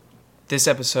This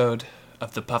episode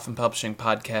of the Puffin Publishing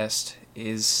Podcast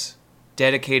is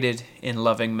dedicated in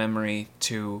loving memory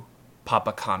to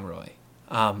Papa Konroy.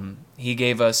 He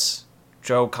gave us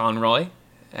Joe Konroy,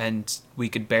 and we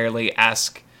could barely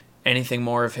ask anything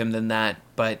more of him than that,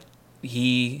 but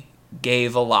he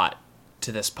gave a lot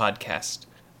to this podcast.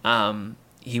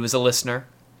 He was a listener.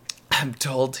 I'm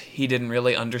told he didn't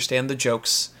really understand the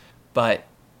jokes, but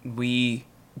we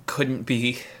couldn't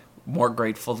be more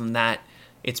grateful than that.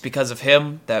 It's because of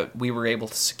him that we were able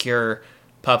to secure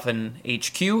Puffin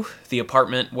HQ, the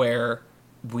apartment where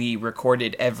we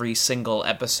recorded every single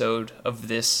episode of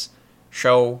this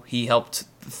show. He helped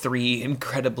 3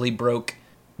 incredibly broke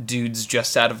dudes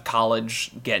just out of college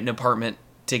get an apartment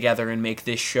together and make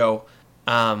this show.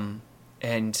 And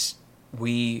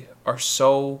we are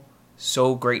so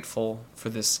grateful for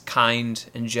this kind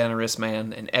and generous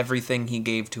man and everything he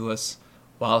gave to us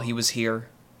while he was here.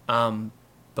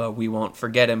 But we won't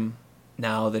forget him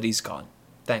now that he's gone.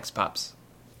 Thanks, Pops.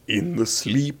 In the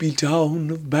sleepy town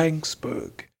of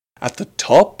Banksburg, at the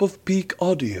top of peak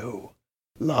audio,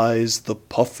 lies the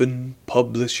Puffin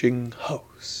Publishing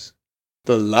House,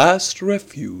 the last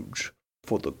refuge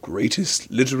for the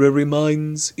greatest literary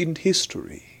minds in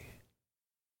history.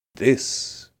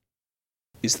 This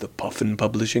is the Puffin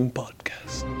Publishing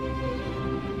Podcast.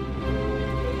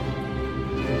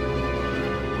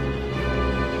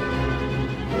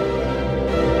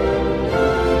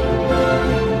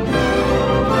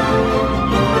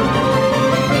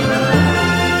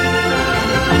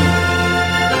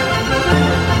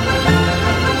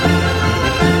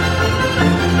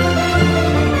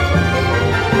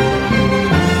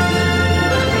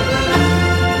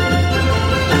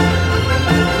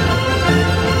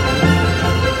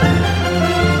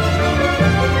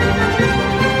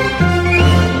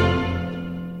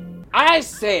 I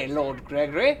say, Lord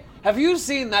Gregory, have you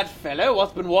seen that fellow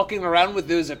what's been walking around with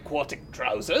those aquatic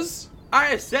trousers?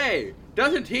 I say,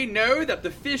 doesn't he know that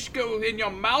the fish go in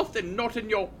your mouth and not in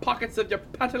your pockets of your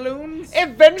pantaloons?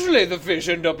 Eventually the fish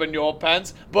end up in your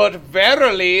pants, but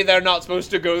verily they're not supposed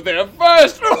to go there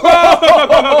first. Fine,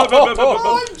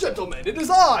 gentlemen, it is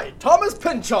I, Thomas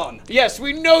Pynchon. Yes,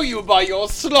 we know you by your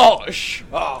slosh.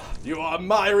 You are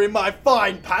admiring my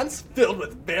fine pants filled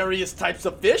with various types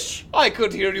of fish? I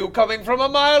could hear you coming from a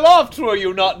mile off, were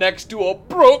you not next to a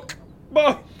brook?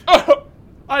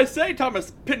 I say,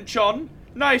 Thomas Pynchon,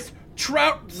 nice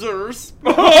trousers.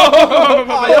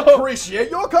 I appreciate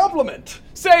your compliment.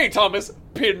 Say, Thomas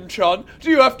Pynchon, do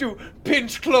you have to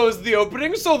pinch close the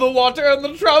opening so the water and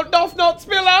the trout doth not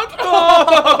spill out?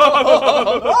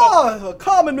 A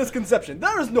common misconception.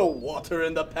 There is no water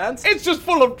in the pants. It's just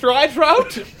full of dry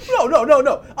trout?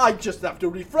 No. I just have to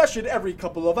refresh it every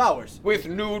couple of hours. With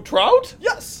new trout?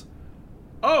 Yes.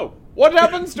 Oh, what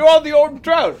happens to all the old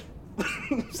trout?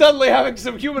 Suddenly having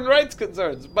some human rights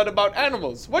concerns, but about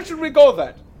animals. What should we call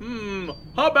that?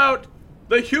 How about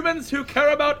the humans who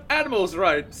care about animals'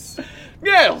 rights?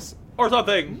 Yes. Or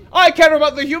something. I care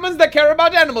about the humans that care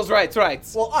about animals' rights.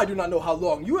 Well, I do not know how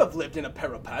long you have lived in a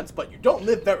pair of pants, but you don't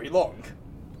live very long.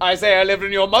 I say I lived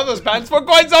in your mother's pants for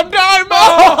quite some time.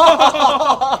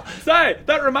 Say,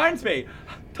 that reminds me.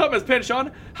 Thomas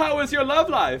Pynchon, how is your love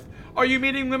life? Are you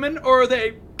meeting women, or are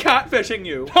they catfishing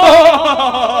you?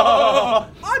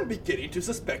 I'm beginning to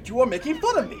suspect you are making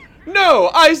fun of me. No,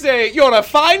 I say you're a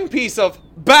fine piece of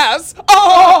bass.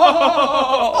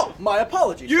 Oh, my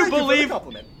apologies. Thank you for the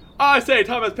compliment. I say,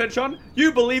 Thomas Pynchon,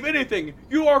 you believe anything.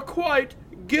 You are quite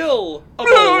gillable.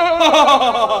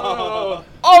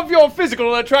 Of your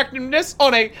physical attractiveness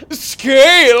on a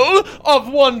scale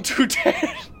of 1 to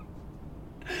 10,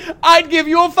 I'd give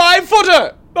you a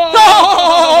 5-footer.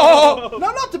 Now,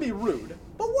 not to be rude,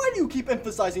 but why do you keep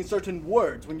emphasizing certain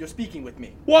words when you're speaking with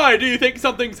me? Why, do you think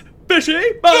something's fishy?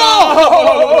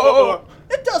 No!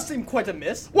 It does seem quite a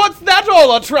miss. What's that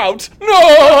all a trout?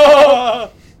 No!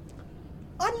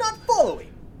 I'm not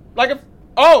following.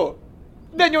 Oh,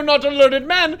 then you're not a learned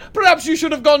man. Perhaps you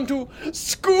should have gone to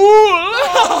school.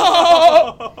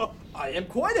 I am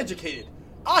quite educated.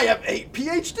 I have 8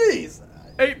 PhDs.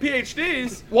 8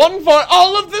 PhDs? 1 for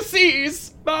all of the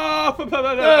C's. That's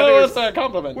a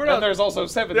compliment. And there's also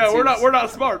 7 Yeah, C's. we're not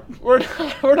smart. We're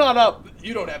not up.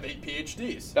 You don't have 8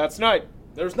 PhDs. That's right.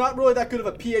 There's not really that good of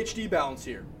a PhD balance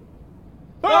here.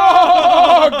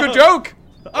 Good joke.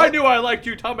 I knew I liked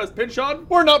you, Thomas Pynchon.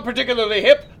 We're not particularly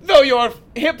hip, though your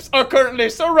hips are currently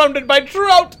surrounded by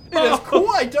trout. It is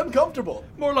quite uncomfortable.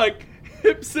 More like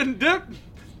hips and dip.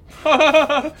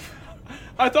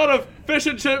 I thought of fish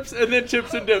and chips and then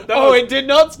chips and dip. It did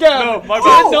not scam. No, my It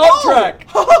bad. did not track.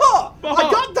 I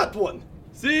got that one.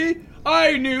 See?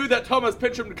 I knew that Thomas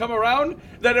Pynchon would come around,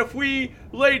 that if we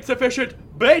laid sufficient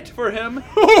bait for him,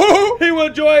 he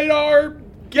would join our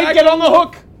gag. He'd get on the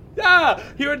hook. Yeah,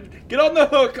 he would get on the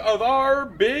hook of our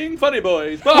being funny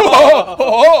boys.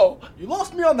 You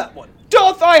lost me on that one.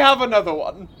 Doth I have another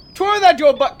one? Twere that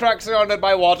your butt crack surrounded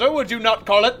by water, would you not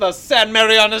call it the San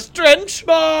Marianas Trench?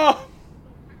 Bah!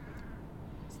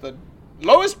 It's the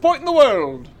lowest point in the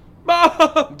world.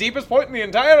 Bah! Deepest point in the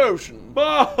entire ocean.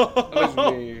 Bah!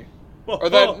 Allegedly. Or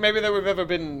that maybe that we've ever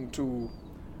been to.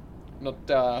 Not,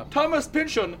 Thomas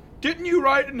Pynchon, didn't you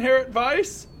write Inherent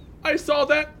Vice? I saw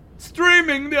that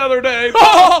streaming the other day.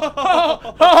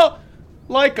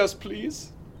 Like us,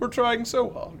 please. We're trying so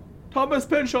hard. Thomas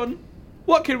Pynchon,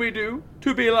 what can we do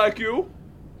to be like you?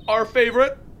 Our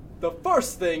favorite? The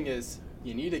first thing is,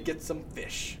 you need to get some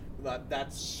fish.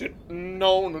 That's Sitting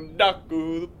on the dock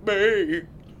of the bay,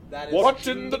 that is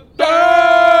watching the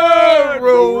tide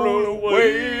roll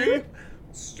away.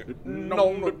 Sitting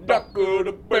on the dock of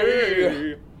the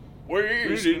bay,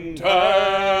 wasting time.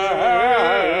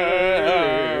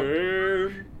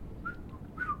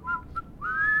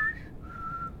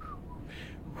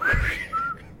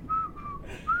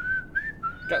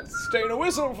 Can't sustain a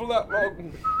whistle for that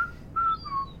long.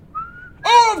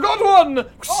 Oh, I've got one!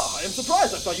 Oh, I am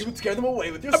surprised. I thought you would scare them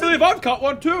away with your I believe I've caught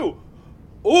one too.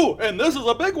 Oh, and this is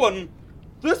a big one.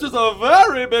 This is a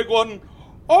very big one.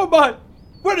 Oh my,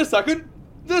 wait a second.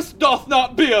 This doth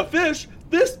not be a fish.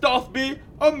 This doth be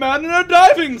a man in a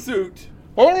diving suit.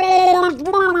 Fear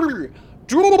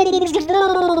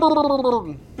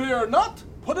not.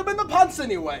 Put him in the pants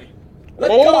anyway. Let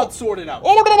God sort it out.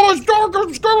 Oh, no, it's dark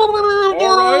and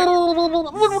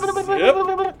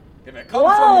Yep. If it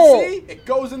comes from the sea, it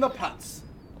goes in the pants.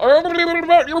 I don't believe it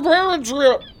about your parents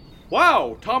yet.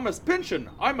 Wow, Thomas Pynchon,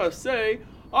 I must say,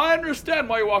 I understand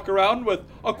why you walk around with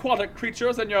aquatic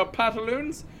creatures in your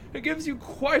pantaloons. It gives you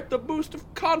quite the boost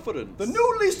of confidence. The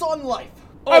new lease on life.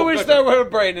 I wish there were a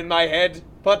brain in my head,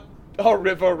 but a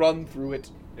river run through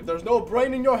it. If there's no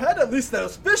brain in your head, at least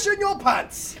there's fish in your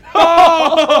pants.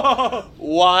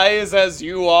 Wise as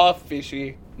you are,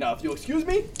 Fishy. Now, if you'll excuse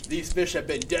me, these fish have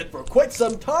been dead for quite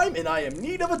some time, and I am in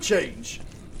need of a change.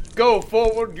 Go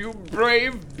forward, you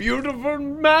brave, beautiful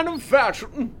man of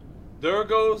fashion. There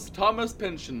goes Thomas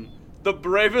Pynchon, the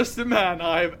bravest man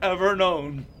I've ever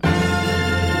known.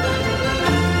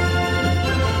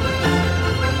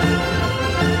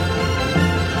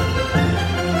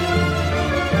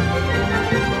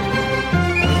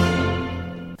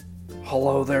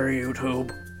 Hello there,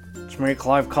 YouTube. It's me,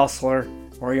 Clive Cussler,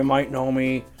 or you might know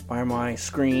me by my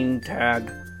screen tag,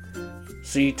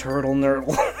 Sea Turtle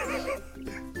Nerdle.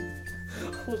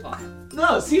 Hold on.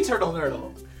 No, Sea Turtle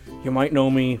Nerdle. You might know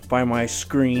me by my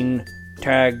screen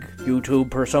tag YouTube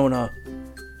persona,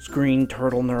 Screen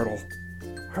Turtle Nerdle.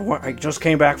 I just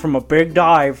came back from a big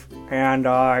dive, and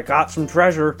I got some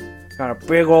treasure. Got a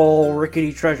big ol'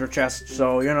 rickety treasure chest,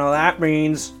 so, that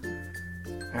means...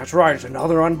 That's right, it's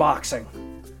another unboxing.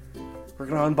 We're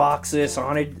gonna unbox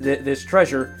this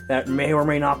treasure that may or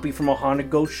may not be from a haunted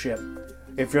ghost ship.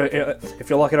 If you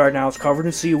look at it right now, it's covered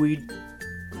in seaweed.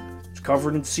 It's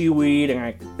covered in seaweed,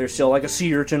 and there's still like a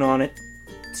sea urchin on it.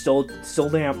 It's still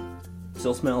damp.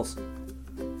 Still smells.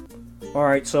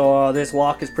 Alright, so this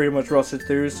lock is pretty much rusted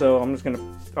through, so I'm just gonna...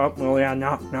 Oh, well, yeah,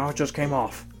 now it just came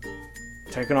off.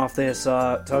 Taking off this,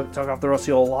 took off the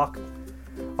rusty old lock.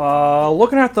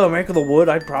 Looking at the make of the wood,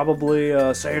 I'd probably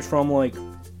say it's from like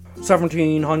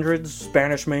 1700s,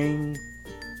 Spanish Main,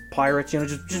 pirates,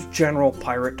 just general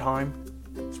pirate time.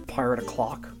 It's pirate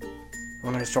o'clock,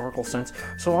 in a historical sense.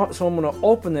 So I'm gonna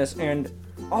open this and,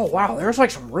 oh wow, there's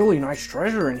like some really nice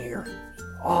treasure in here.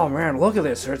 Oh man, look at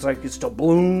this. There's like, it's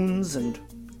doubloons and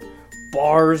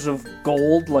bars of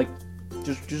gold, like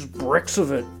just bricks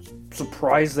of it.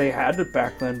 Surprised they had it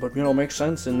back then, but makes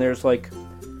sense. And there's like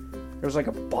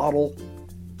a bottle.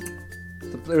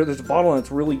 There's a bottle and it's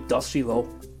really dusty though.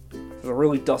 There's a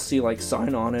really dusty like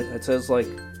sign on it. It says like,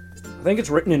 I think it's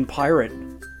written in pirate.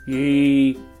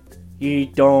 Ye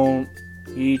don't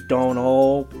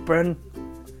open.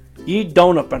 Ye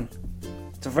don't open.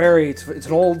 It's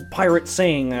an old pirate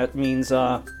saying that means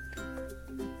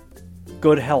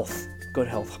good health. Good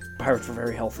health. Pirates are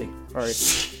very healthy.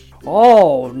 Alright.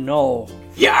 Oh no.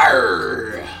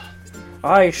 Yarr!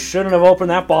 I shouldn't have opened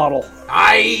that bottle.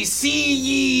 I see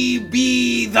ye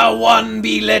be the one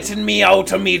be letting me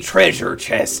out of me treasure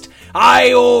chest.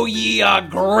 I owe ye a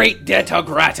great debt of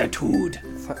gratitude.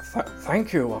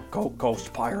 Thank you,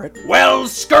 ghost pirate. Well,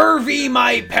 scurvy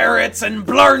my parrots and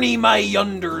blarney my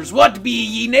yunders, what be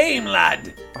ye name,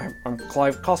 lad? I'm I'm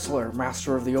Clive Cussler,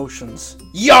 Master of the Oceans.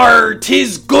 Yar,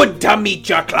 'tis good to meet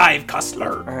ya, Clive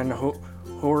Cussler. And who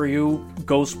are you,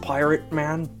 ghost pirate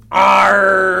man?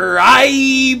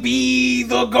 I be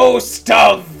the ghost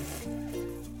of...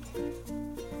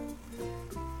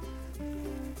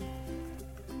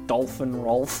 Dolphin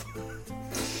Rolf.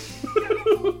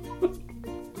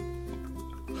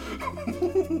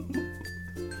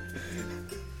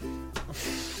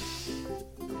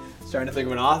 Trying to think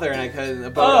of an author, and I couldn't. A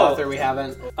boat author we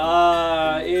haven't.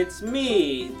 It's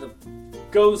me, the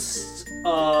ghost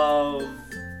of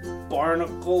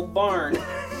Barnacle Barn.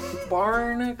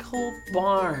 Barnacle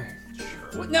Barn.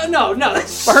 No,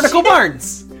 that's Barnacle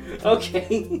Barnes.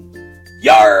 Okay.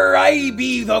 Yar, I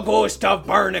be the ghost of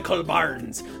Barnacle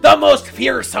Barnes, the most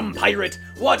fearsome pirate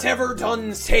whatever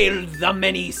done sailed the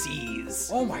many seas.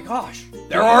 Oh my gosh.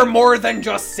 There are more than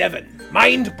just 7.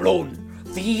 Mind blown.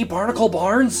 The Barnacle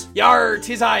Barnes? Yar,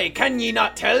 'tis I, can ye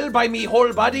not tell by me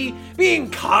whole body being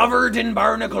covered in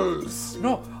barnacles?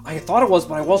 No, I thought it was,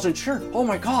 but I wasn't sure. Oh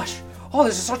my gosh. Oh,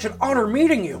 this is such an honor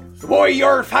meeting you. Boy,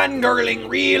 you're fangirling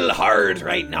real hard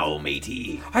right now,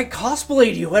 matey. I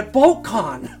cosplayed you at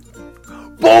BoatCon.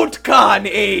 BoatCon,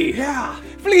 eh? Yeah.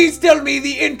 Please tell me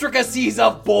the intricacies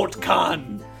of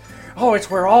BoatCon. Oh,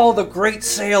 it's where all the great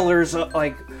sailors,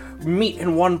 meet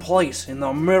in one place in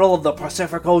the middle of the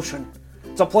Pacific Ocean.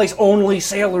 It's a place only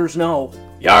sailors know.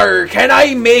 Yar, can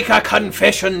I make a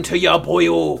confession to ya,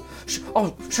 boyo?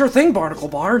 Oh, sure thing, Barnacle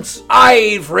Barnes.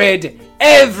 I've read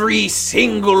every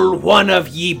single one of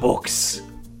ye books.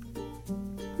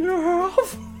 You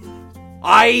have?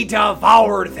 I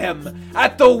devour them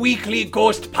at the weekly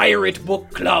Ghost Pirate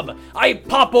Book Club. I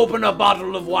pop open a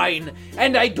bottle of wine,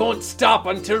 and I don't stop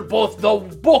until both the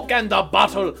book and the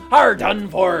bottle are done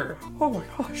for. Oh my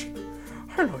gosh.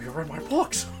 I know you read my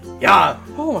books. Yeah.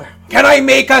 Oh my. Can I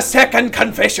make a second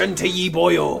confession to ye,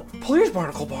 boyo? Please,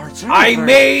 Barnacle Barnes. I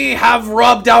may have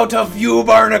rubbed out a few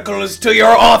barnacles to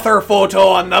your author photo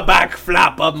on the back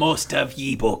flap of most of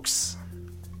ye books.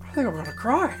 I think I'm gonna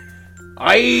cry.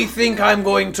 I think I'm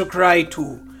going to cry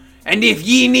too. And if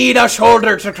ye need a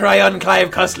shoulder to cry on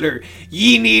Clive Cussler,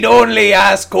 ye need only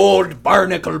ask old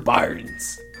Barnacle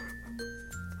Barnes.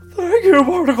 Thank you,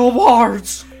 Barnacle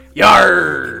Barnes.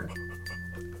 Yarr!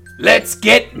 Let's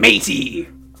get matey.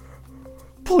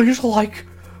 Please like,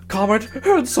 comment,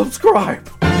 and subscribe.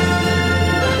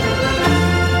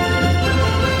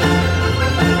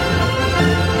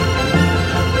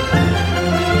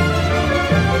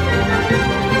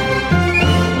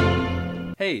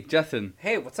 Hey, Justin.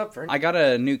 Hey, what's up, Vern? I got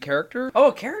a new character. Oh,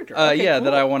 a character. Okay, yeah, cool.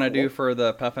 that I want to do for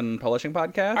the Puffin Publishing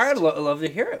podcast. I'd love to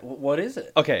hear it. What is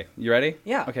it? Okay, you ready?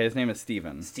 Yeah. Okay, his name is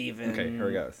Steven. Steven. Okay, here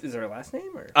he goes. Is there a last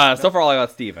name? Or? So far, all I got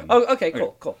Steven. Oh, okay,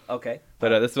 cool. Okay.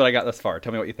 But this is what I got thus far.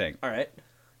 Tell me what you think. All right.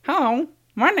 Hello,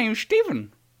 my name's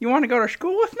Steven. You want to go to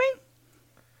school with me?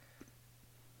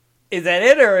 Is that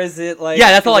it, or is it like?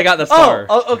 Yeah, that's all I got thus far.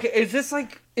 Oh, okay. Is this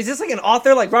like an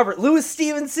author like Robert Louis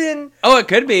Stevenson? Oh, it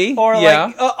could be. Or yeah.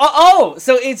 like,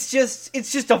 so it's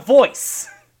just a voice.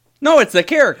 No, it's a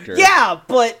character. Yeah,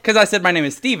 but Because I said my name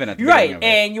is Steven at the right, beginning of it.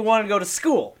 and you want to go to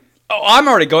school. Oh, I'm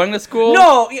already going to school.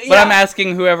 No, But yeah. I'm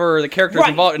asking whoever the character's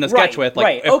involved in the sketch with,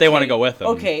 like, if they want to go with them.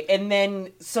 Okay, and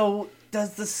then so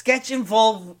does the sketch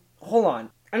involve? Hold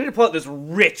on. I need to pull out this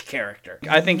rich character.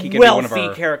 I think he could be one of Wealthy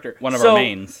our character. One of So, our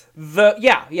mains.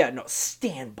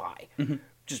 Stand by.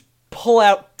 Just pull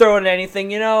out, throw it at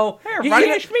anything, you know. Hey, everybody,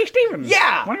 it's me, Steven.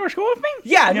 Yeah. Want to go to school with me?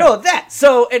 Yeah, no, that.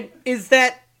 So, and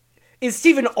is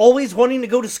Steven always wanting to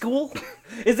go to school?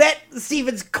 Is that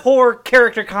Steven's core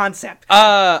character concept?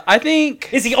 I think...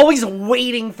 Is he always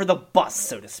waiting for the bus,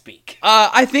 so to speak?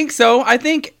 I think so. I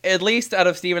think, at least out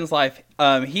of Steven's life,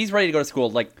 he's ready to go to school,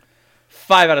 like,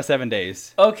 5 out of 7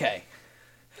 days. Okay.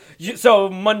 So,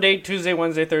 Monday, Tuesday,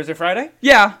 Wednesday, Thursday, Friday?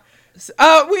 Yeah.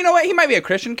 Well, you know what? He might be a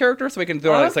Christian character, so we can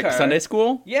throw it like Okay. Sunday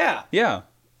school. Yeah. Yeah.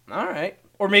 All right.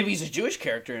 Or maybe he's a Jewish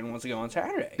character and wants to go on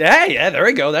Saturday. Yeah, there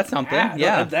we go. That's something.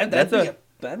 Yeah.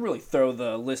 That'd really throw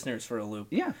the listeners for a loop.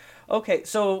 Yeah. Okay,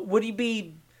 so would he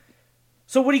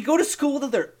go to school with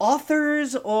other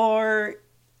authors, or...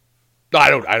 I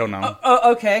don't know.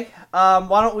 Okay.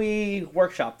 Why don't we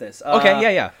workshop this?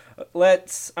 Okay, yeah. I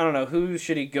don't know, who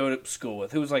should he go to school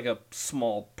with? Who's like a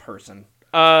small person?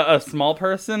 A small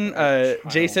person?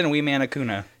 Jason Weeman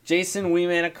Acuna. Jason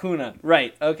Weeman Acuna.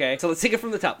 Right, okay. So let's take it from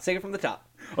the top.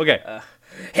 Okay.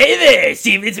 Hey there,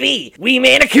 Steve, it's me,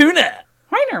 Weeman Acuna.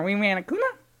 Hi there, Weeman Acuna.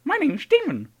 My name's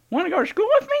Steven. Want to go to school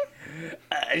with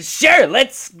me? Sure,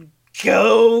 let's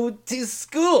go to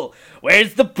school.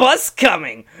 Where's the bus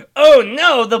coming? Oh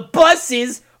no, the bus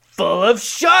is full of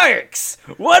sharks.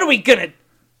 What are we gonna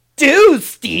do,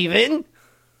 Steven?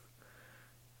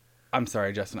 I'm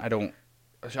sorry, Justin.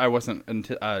 I wasn't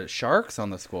into sharks on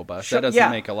the school bus. That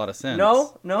doesn't make a lot of sense.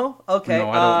 No, okay. No,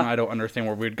 I don't understand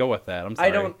where we'd go with that. I'm sorry.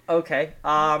 I don't. Okay.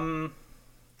 I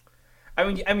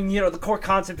mean, the core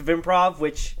concept of improv,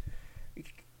 which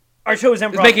our show is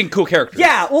improv, it's making cool characters.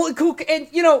 Yeah, well, cool, and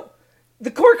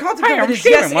the core concept of it is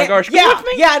Steven. yes. Want to go to school with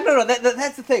me? Yeah, no,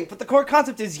 that's the thing. But the core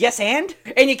concept is yes and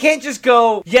you can't just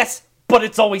go yes, but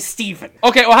it's always Steven.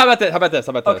 Okay, well, how about this?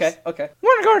 Okay.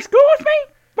 Want to go to school with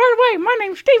me? By the way, my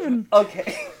name's Steven.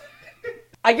 Okay.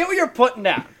 I get what you're putting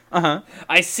down. Uh-huh.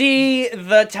 I see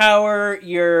the tower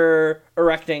you're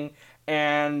erecting,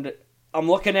 and I'm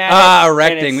looking at it.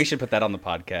 Erecting. We should put that on the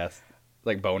podcast.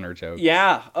 Like boner joke.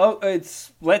 Yeah. Oh,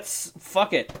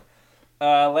 fuck it.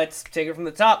 Let's take it from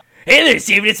the top. Hey there,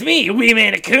 Steven, it's me, Wee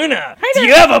Man Acuna. Do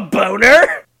you have a boner?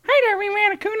 Hey there, Wee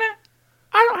Man Acuna.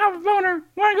 I don't have a boner.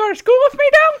 Want to go to school with me,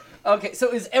 though? Okay,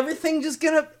 so is everything just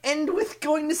gonna end with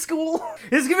going to school?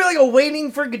 Is it gonna be like a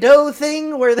Waiting for Godot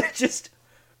thing, where it's just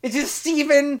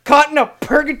Steven caught in a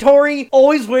purgatory,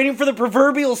 always waiting for the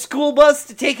proverbial school bus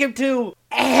to take him to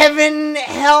heaven,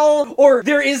 hell, or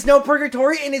there is no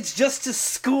purgatory and it's just to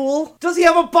school? Does he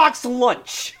have a boxed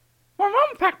lunch? My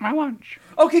mom packed my lunch.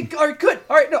 Okay, all right, good.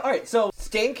 All right, so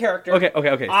stay in character. Okay.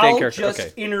 Stay I'll in character.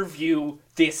 just interview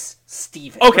this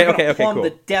Steven. Okay, We're gonna okay, plumb cool.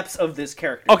 the depths of this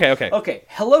character. Okay.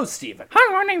 Hello, Steven.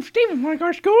 Hi, my name's Steven. Want to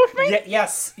go to school with me?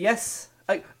 Yes.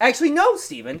 Actually, no,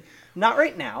 Steven. Not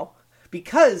right now.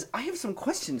 Because I have some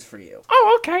questions for you.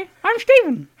 Oh, okay. I'm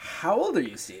Steven. How old are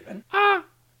you, Steven?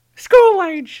 School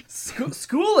age.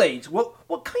 School age?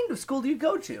 What kind of school do you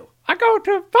go to? I go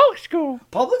to public school.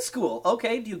 Public school.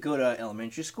 Okay. Do you go to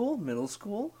elementary school, middle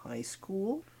school, high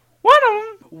school? One of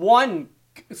them. One.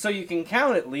 So you can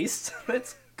count at least.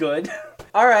 That's good.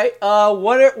 All right.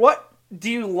 What do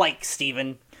you like,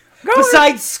 Steven?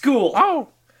 Besides school. Oh,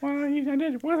 well,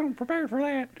 I wasn't prepared for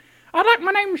that. I like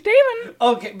my name Steven.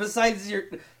 Okay, besides your...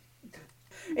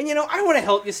 And I want to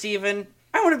help you, Steven.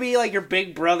 I want to be like your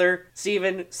big brother,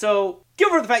 Steven. So, give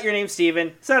over the fact your name's Steven.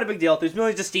 It's not a big deal. There's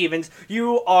millions of Stevens.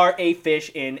 You are a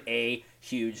fish in a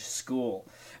huge school.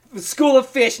 School of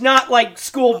fish, not like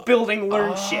school building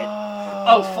learn shit.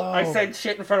 I said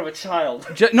shit in front of a child.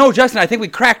 No, Justin, I think we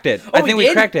cracked it. I think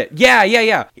we cracked it.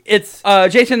 Yeah. It's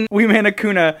Jason Weeman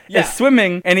Acuna is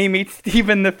swimming, and he meets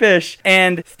Steven the fish,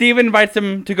 and Steven invites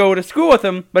him to go to school with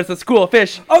him, but it's a school of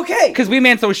fish. Okay. Because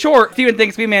Weeman's so short, Steven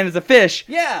thinks Weeman is a fish.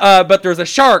 Yeah. But there's a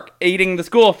shark eating the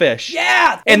school of fish.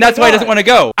 Yeah. And that's why he doesn't want to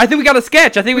go. I think we got a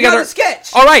sketch. We got a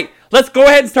sketch. All right. Let's go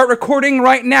ahead and start recording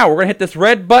right now. We're going to hit this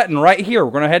red button right here.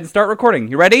 We're going to head and start recording.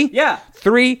 You ready? Yeah.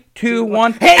 3, 2,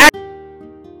 1. Hey!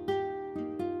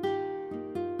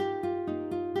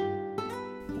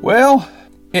 Well,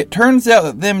 it turns out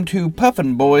that them two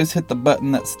puffin boys hit the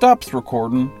button that stops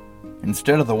recording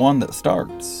instead of the one that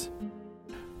starts.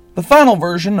 The final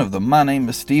version of the My Name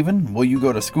is Steven, Will You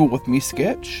Go to School With Me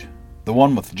sketch, the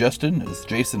one with Justin as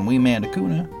Jason Weeman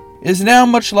Acuna, is now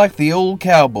much like the old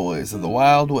cowboys of the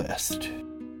Wild West.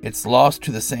 It's lost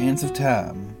to the sands of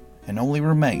time and only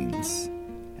remains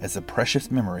as a precious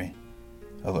memory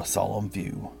of a solemn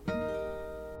view.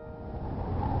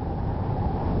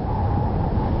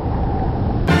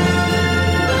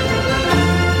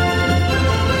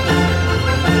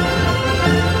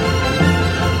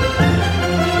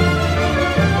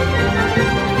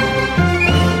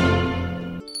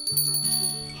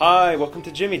 Hi, welcome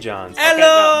to Jimmy John's.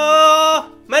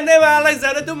 Hello! My name is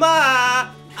Alexandre Dumas.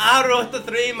 I wrote the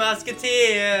Three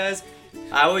Musketeers.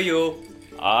 How are you?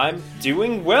 I'm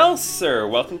doing well, sir.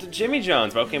 Welcome to Jimmy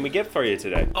John's. What can we get for you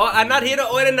today? Oh, I'm not here to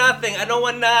order nothing. I don't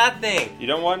want nothing. You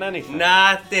don't want anything?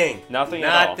 Nothing. Nothing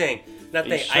at all? Nothing. Are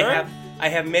you sure? I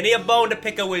have many a bone to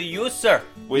pick up with you, sir.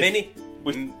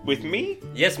 With me?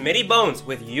 Yes, many bones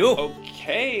with you.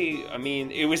 Okay. I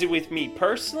mean, was it with me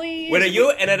personally? With you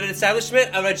and at an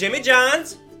establishment of a Jimmy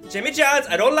John's? Jimmy John's,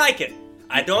 I don't like it.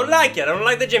 I don't like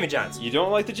the Jimmy John's. You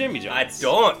don't like the Jimmy John's? I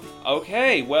don't.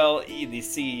 Okay, well, you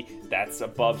see, that's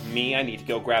above me. I need to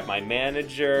go grab my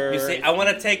manager. You see, I want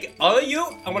to take all of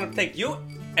you,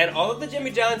 and all of the Jimmy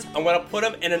Johns, I want to put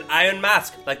them in an iron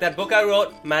mask. Like that book I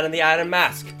wrote, Man in the Iron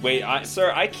Mask. Wait,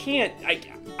 sir, I can't...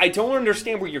 I don't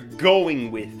understand where you're going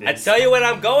with this. I tell you where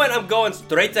I'm going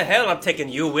straight to hell. I'm taking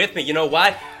you with me. You know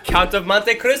why? Count of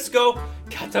Monte Cristo.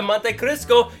 Count of Monte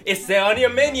Cristo. It's there on your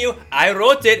menu. I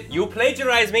wrote it. You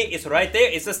plagiarized me. It's right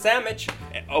there. It's a sandwich.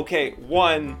 Okay,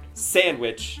 one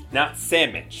sandwich, not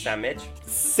sandwich. Sandwich.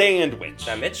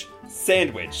 Sandwich.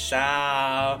 Sandwich.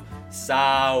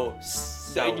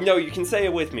 Sandwich. No, you can say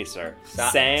it with me, sir.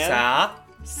 Fuck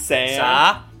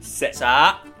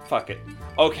it.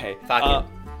 Okay. Fuck it.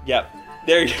 Yep.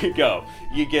 There you go.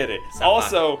 You get it.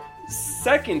 Also,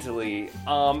 Secondly,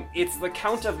 it's the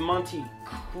Count of Monte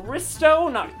Cristo,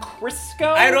 not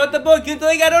Crisco. I wrote the book. You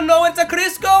think I don't know it's a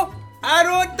Crisco? I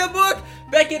wrote the book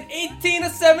back in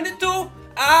 1872.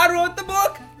 I wrote the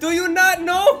book. Do you not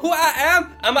know who I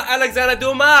am? I'm Alexandre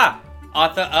Dumas,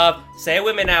 author of, say it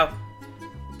with me now,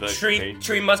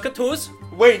 Three Musketeers.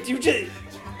 Wait, you just...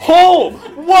 Oh!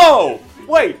 Whoa!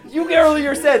 Wait, you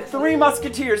earlier said 3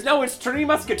 Musketeers. No, it's 3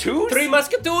 Musketeers? 3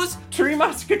 Musketeers. 3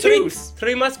 Musketeers.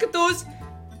 3 Musketeers.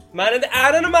 Man in the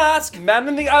Iron Mask. Man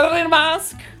in the Iron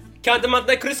Mask. Count of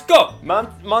Monte Cristo.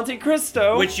 Monte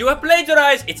Cristo. Which you have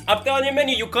plagiarized. It's up there on your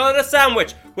menu. You call it a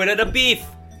sandwich with the beef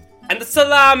and the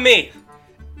salami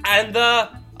and the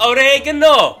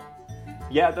oregano.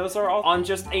 Yeah, those are all on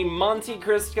just a Monte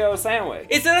Cristo sandwich.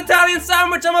 It's an Italian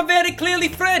sandwich. I'm a very clearly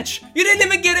French. You didn't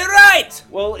even get it right.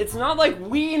 Well, it's not like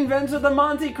we invented the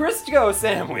Monte Cristo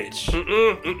sandwich.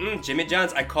 Jimmy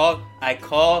John's, I call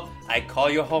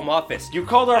your home office. You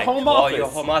called our home office? I call your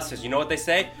home office. You know what they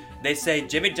say? They say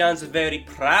Jimmy John's is very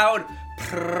proud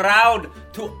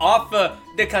to offer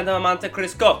the Count of Monte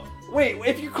Cristo. Wait,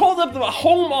 if you called up the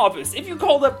home office, if you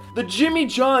called up the Jimmy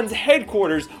John's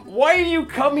headquarters, why are you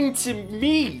coming to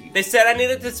me? They said I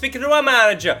needed to speak to a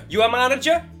manager. You a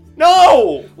manager?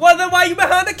 No! Well, then why are you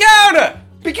behind the counter?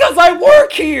 Because I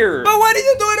work here! But what are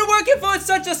you doing working for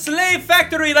such a slave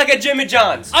factory like a Jimmy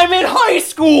John's? I'm in high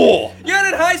school! You're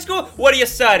in high school? What are you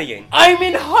studying? I'm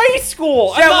in high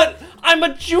school! I'm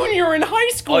a junior in high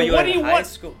school. Oh, you're what in do you high want?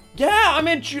 school? Yeah, I'm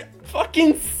at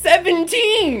fucking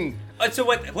 17! So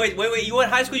what? Wait. You were in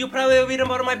high school. You probably read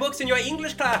one of my books in your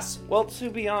English class. Well,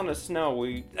 to be honest, no.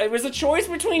 It was a choice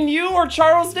between you or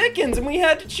Charles Dickens, and we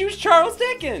had to choose Charles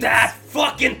Dickens. That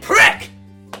fucking prick!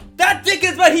 That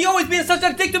Dickens, but he always been such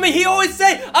a dick to me. He always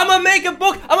say, I'm gonna make a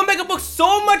book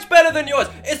so much better than yours.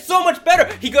 It's so much better.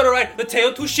 He gonna write The Tale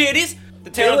of Two Shitties,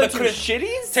 The Tale of the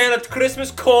Shitties? Tale of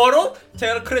Christmas Choral,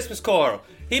 Tale of Christmas Choral.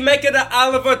 He make it the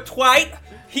Oliver Twite.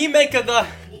 He make it the...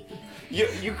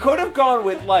 You could have gone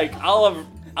with like Oliver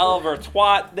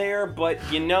Twat there, but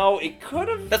you know it could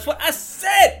have. That's what I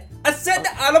said. I said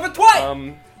the Oliver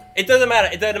Twat. It doesn't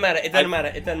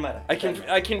matter.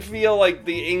 I can feel like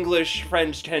the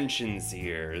English-French tensions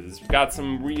here. It's got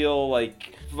some real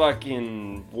like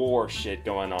fucking war shit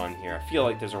going on here. I feel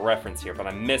like there's a reference here, but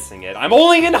I'm missing it. I'm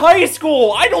only in high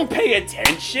school. I don't pay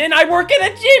attention. I work at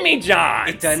a Jimmy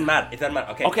John's. It doesn't matter.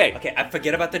 Okay. I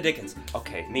forget about the Dickens.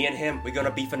 Okay. Me and him, we're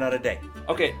gonna beef another day.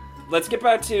 Okay. Let's get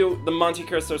back to the Monte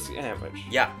Cristo sandwich.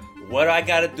 Yeah. What do I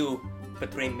gotta do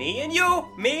between me and you?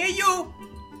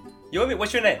 You and me.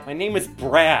 What's your name? My name is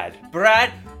Brad.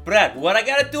 Brad. What I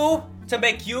gotta do to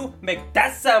make you make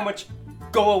that sandwich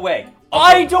go away? Okay.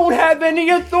 I don't have any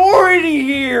authority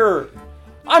here!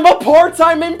 I'm a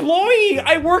part-time employee!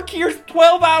 I work here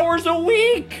 12 hours a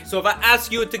week! So if I ask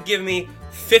you to give me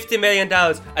 $50 million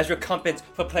as recompense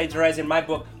for plagiarizing my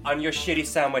book on your shitty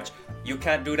sandwich, you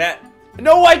can't do that?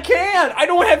 No, I can't! I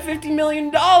don't have $50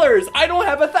 million! I don't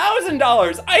have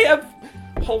 $1,000! I have...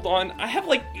 Hold on. I have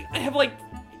like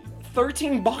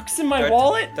 $13 in my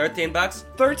wallet? $13?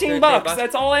 $13.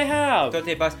 That's all I have.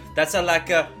 $13. That's like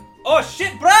oh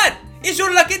shit, Brad! It's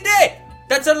your lucky day!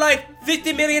 That's like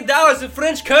 $50 million in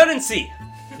French currency.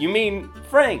 You mean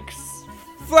francs?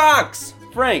 Francs!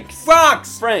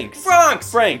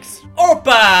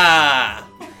 Opa!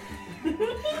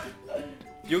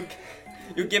 You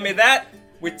give me that,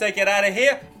 we take it out of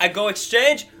here, I go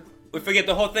exchange, we forget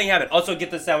the whole thing happened. Also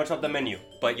get the sandwich off the menu.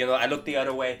 But you know, I look the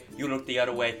other way, you look the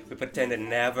other way, we pretend it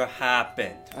never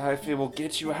happened. I feel we'll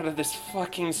get you out of this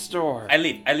fucking store. I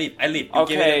leave.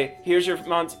 Okay, here's your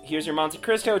Monte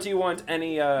Cristo. Do you want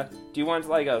any,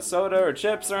 like a soda or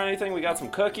chips or anything? We got some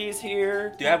cookies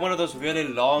here. Do you have one of those really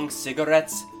long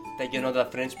cigarettes that, you know, the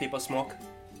French people smoke?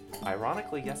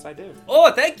 Ironically, yes, I do. Oh,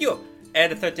 thank you. And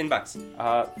the $13.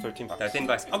 $13.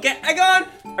 $13. Okay, I gone.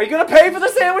 Are you gonna pay for the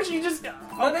sandwich? You just...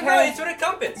 Oh, no, it's a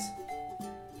recompense.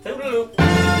 Toodaloo.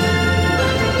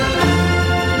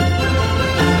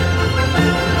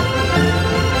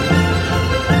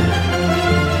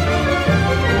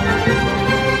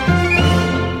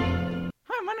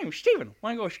 Hi, my name's Steven.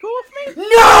 Wanna go to school with me?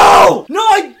 No! No,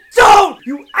 I don't!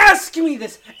 You ask me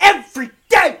this every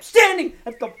day, standing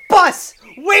at the bus,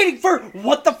 waiting for,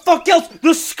 what the fuck else,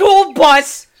 the school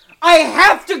bus! I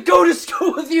have to go to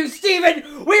school with you,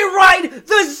 Steven! We ride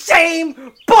the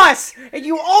same bus! And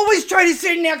you always try to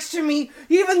sit next to me,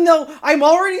 even though I'm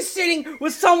already sitting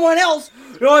with someone else.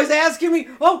 You're always asking me,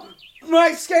 oh, am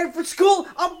I scared for school?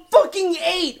 I'm fucking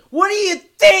 8! What do you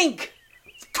think?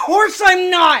 Of course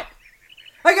I'm not!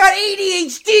 I got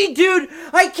ADHD, dude!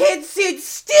 I can't sit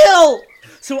still!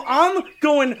 So I'm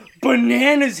going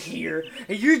bananas here,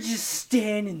 and you're just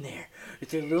standing there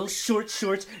with your little short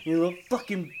shorts, and your little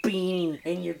fucking beanie,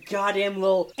 and your goddamn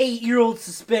little 8-year-old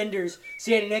suspenders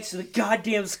standing next to the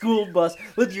goddamn school bus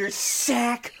with your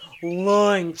sack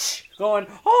lunch. Going,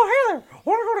 oh, hey there,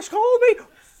 wanna go to school with me?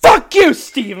 Fuck you,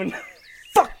 Steven!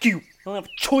 Fuck you! I don't have a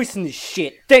choice in this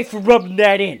shit. Thanks for rubbing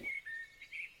that in.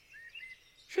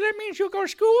 So that means you'll go to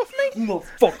school with me?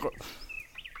 Motherfucker.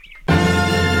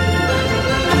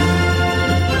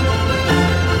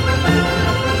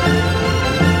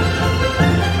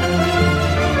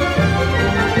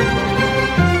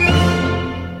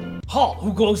 Halt,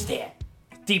 who goes there?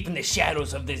 Deep in the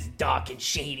shadows of this dark and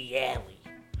shady alley.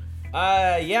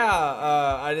 I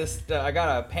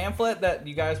got a pamphlet that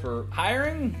you guys were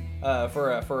hiring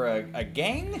for a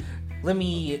gang. Let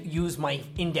me use my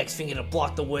index finger to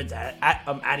block the words out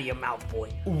of your mouth, boy.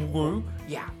 Ooh.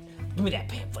 Yeah, give me that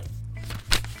pamphlet.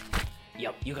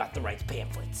 Yep, you got the right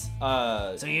pamphlets.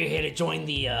 So you're here to join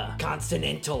the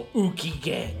Continental Ookie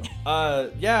Gang.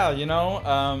 Yeah, you know,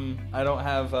 I don't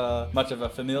have much of a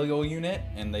familial unit,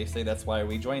 and they say that's why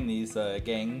we join these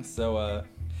gangs, so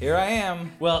here I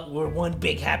am. Well, we were one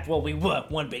big happy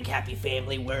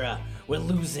family. We're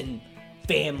losing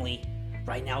family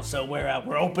right now, so we're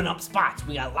opening up spots.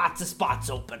 We got lots of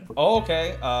spots open. Oh,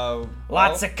 okay.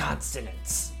 Lots of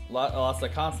consonants. Lots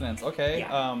of consonants. Okay.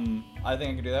 Yeah. I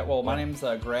think I can do that. Well, my name's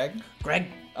Greg. Greg?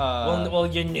 Well,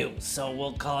 you're new, so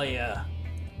we'll call you.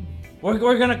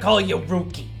 We're gonna call you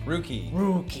Rookie. Rookie.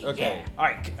 Okay. Yeah. All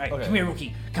right. Okay. Come here,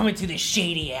 Rookie. Come into this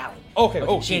shady alley. Okay.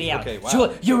 Shady alley. Okay. Wow.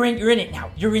 So you're in it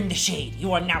now. You're in the shade.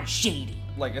 You are now shady.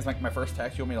 Like, it's like my first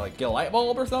text. You want me to like get a light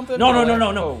bulb or something? No.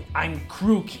 Oh. I'm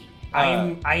Crookie.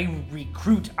 I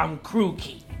recruit. I'm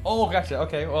Crookie. Oh, gotcha.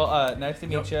 Okay. Well, nice to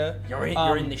meet you. You're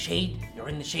in the shade. You're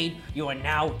in the shade. You are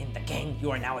now in the gang. You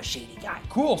are now a shady guy.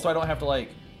 Cool. So I don't have to like.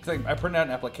 Cause I print out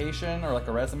an application or like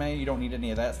a resume. You don't need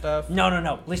any of that stuff.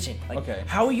 No. Listen. Okay.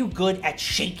 How are you good at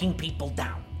shaking people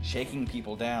down? Shaking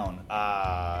people down.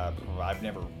 I've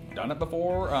never done it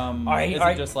before. Is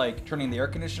it just like turning the air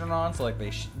conditioner on so like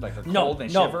they're cold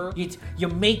and they shiver? You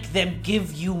make them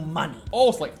give you money. Oh,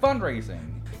 it's like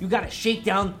fundraising. You gotta shake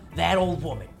down that old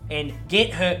woman and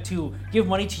get her to give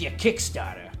money to your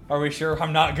Kickstarter. Are we sure?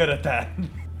 I'm not good at that.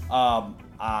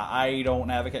 I don't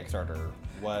have a Kickstarter.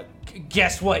 What?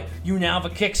 Guess what? You now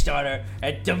have a Kickstarter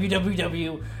at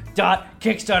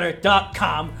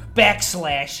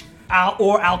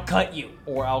www.kickstarter.com/I'll cut you.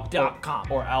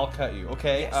 .com. Or I'll cut you.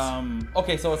 Okay. Yes.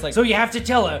 Okay, so it's like. So you have to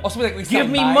tell her. Also, like we sell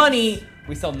give me knives. money.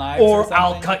 We sell knives. Or something.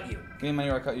 I'll cut you. Give me money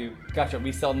or I'll cut you. Gotcha.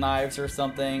 We sell knives or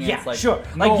something. Yeah, it's like, sure.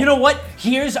 No. Like, you know what?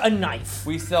 Here's a knife.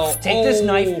 We sell. Take this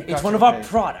knife. It's Gotcha, one of our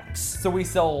products. So we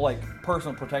sell like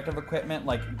personal protective equipment,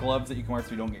 like gloves that you can wear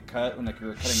so you don't get cut when like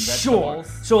you're cutting vegetables.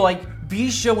 Sure. So like,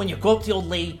 be sure when you go up to the old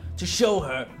lady to show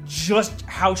her just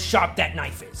how sharp that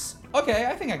knife is. Okay,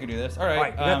 I think I can do this. All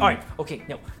right. All right. Okay.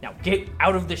 Now get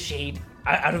out of the shade,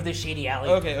 out of the shady alley.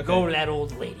 Okay. Go to that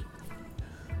old lady.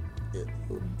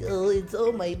 Oh, it's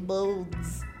all my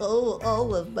bones. Oh,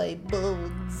 all of my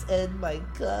bones and my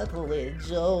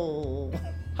cartilage. Oh.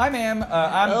 Hi, ma'am.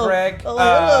 I'm Greg. Oh,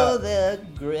 hello there,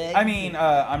 Greg. I mean,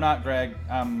 I'm not Greg.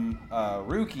 I'm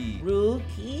Rookie.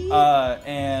 Rookie? I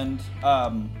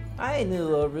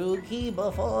knew a Rookie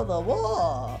before the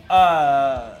war.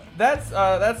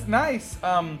 That's nice.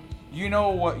 You know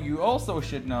what you also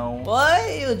should know. Why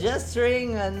are you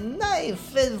gesturing a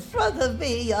knife in front of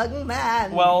me, young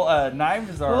man? Well,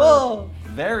 knives are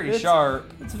very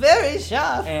sharp. It's very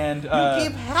sharp. And you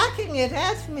keep hacking it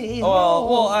at me.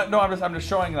 No, I'm just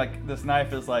showing like this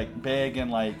knife is like big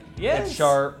and like it's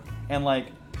sharp and like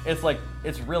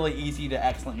it's really easy to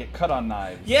accidentally get cut on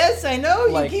knives. Yes, I know.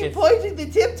 Like, you keep pointing the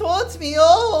tip towards me.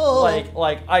 Oh.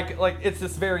 It's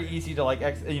just very easy to like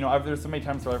there's so many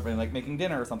times where I've been like making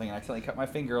dinner or something and I accidentally cut my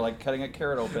finger like cutting a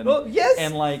carrot open. Oh yes.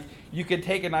 And like you could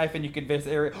take a knife and you could this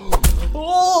area.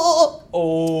 Oh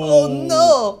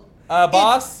no.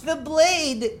 Boss? The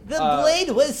blade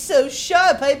was so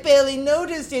sharp I barely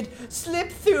noticed it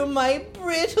slip through my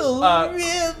brittle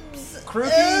ribs.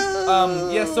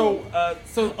 Crookie? Yeah, so...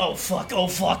 Oh, fuck. Yeah.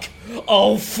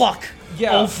 Oh,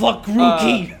 fuck,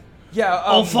 Rookie.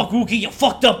 Fuck, Rookie, you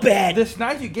fucked up bad. This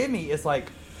knife you gave me is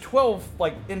like 12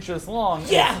 inches long.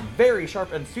 Yeah. It's very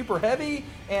sharp and super heavy.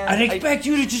 And I'd expect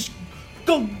you to just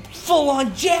go full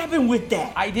on jabbing with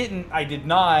that. I did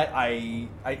not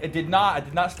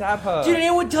stab her. Did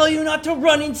anyone tell you not to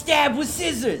run and stab with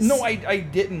scissors? No, I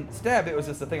didn't stab. It was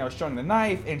just the thing. I was showing the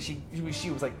knife, and she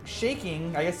was like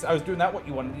shaking. I guess I was doing that what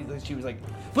you wanted. She was like.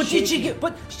 But shaking,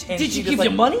 did she give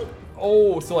you money?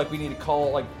 Oh, so like we need to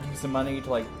call use some money to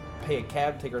like pay a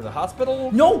cab to take her to the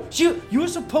hospital? No, you're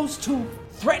supposed to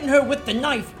threaten her with the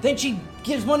knife, then she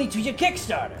gives money to your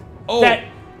Kickstarter. Oh. That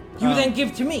you then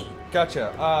give to me.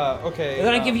 Gotcha. Okay. And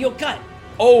then I give you a cut.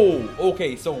 Oh,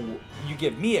 okay, so you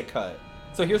give me a cut.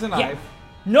 So here's a knife. Yeah.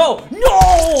 No!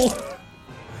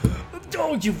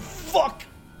 Oh, you fuck!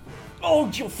 Oh,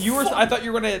 you fuck! I thought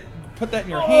you were gonna put that in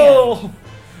your hand.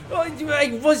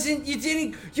 I wasn't. You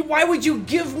didn't. Why would you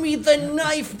give me the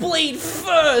knife blade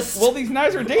first? Well, these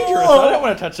knives are dangerous. I don't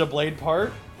want to touch the blade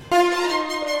part.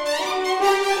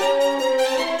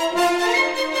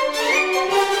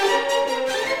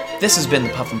 This has been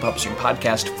the Puffin Publishing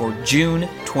Podcast for June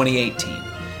 2018.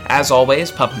 As always,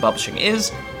 Puffin Publishing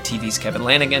is TV's Kevin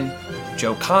Lanigan,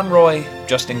 Joe Konroy,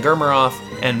 Justin Germeroth,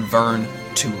 and Vern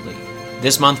Tooley.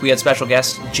 This month we had special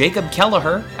guests Jacob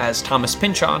Kelleher as Thomas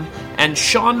Pynchon and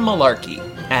Sean Malarkey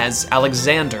as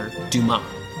Alexandre Dumas.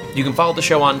 You can follow the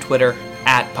show on Twitter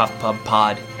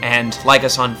 @PuffPubPod and like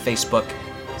us on Facebook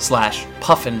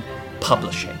 /Puffin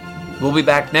Publishing. We'll be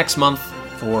back next month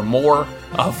for more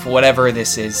of whatever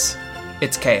this is.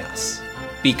 It's chaos.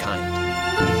 Be kind.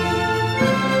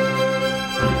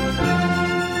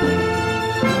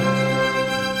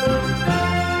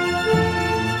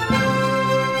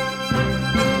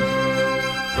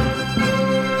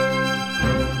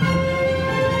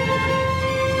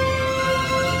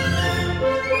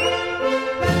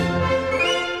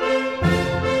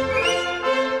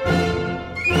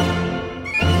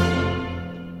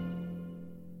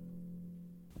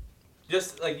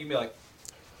 Just like you can be like,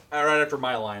 right after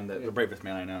my line, the bravest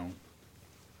man I know.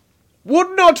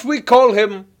 Would not we call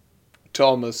him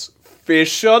Thomas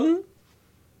Pynchon?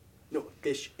 No,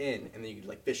 fish in, and then you could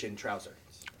like fish in trousers.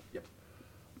 Yep.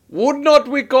 Would not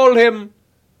we call him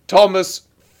Thomas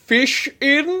Fish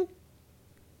in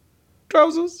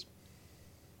trousers?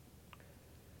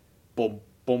 Bum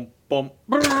bum bum.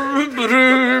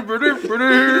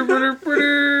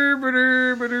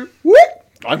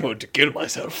 I'm going to kill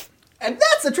myself. And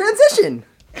that's a transition.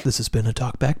 This has been a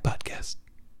Talkback Podcast.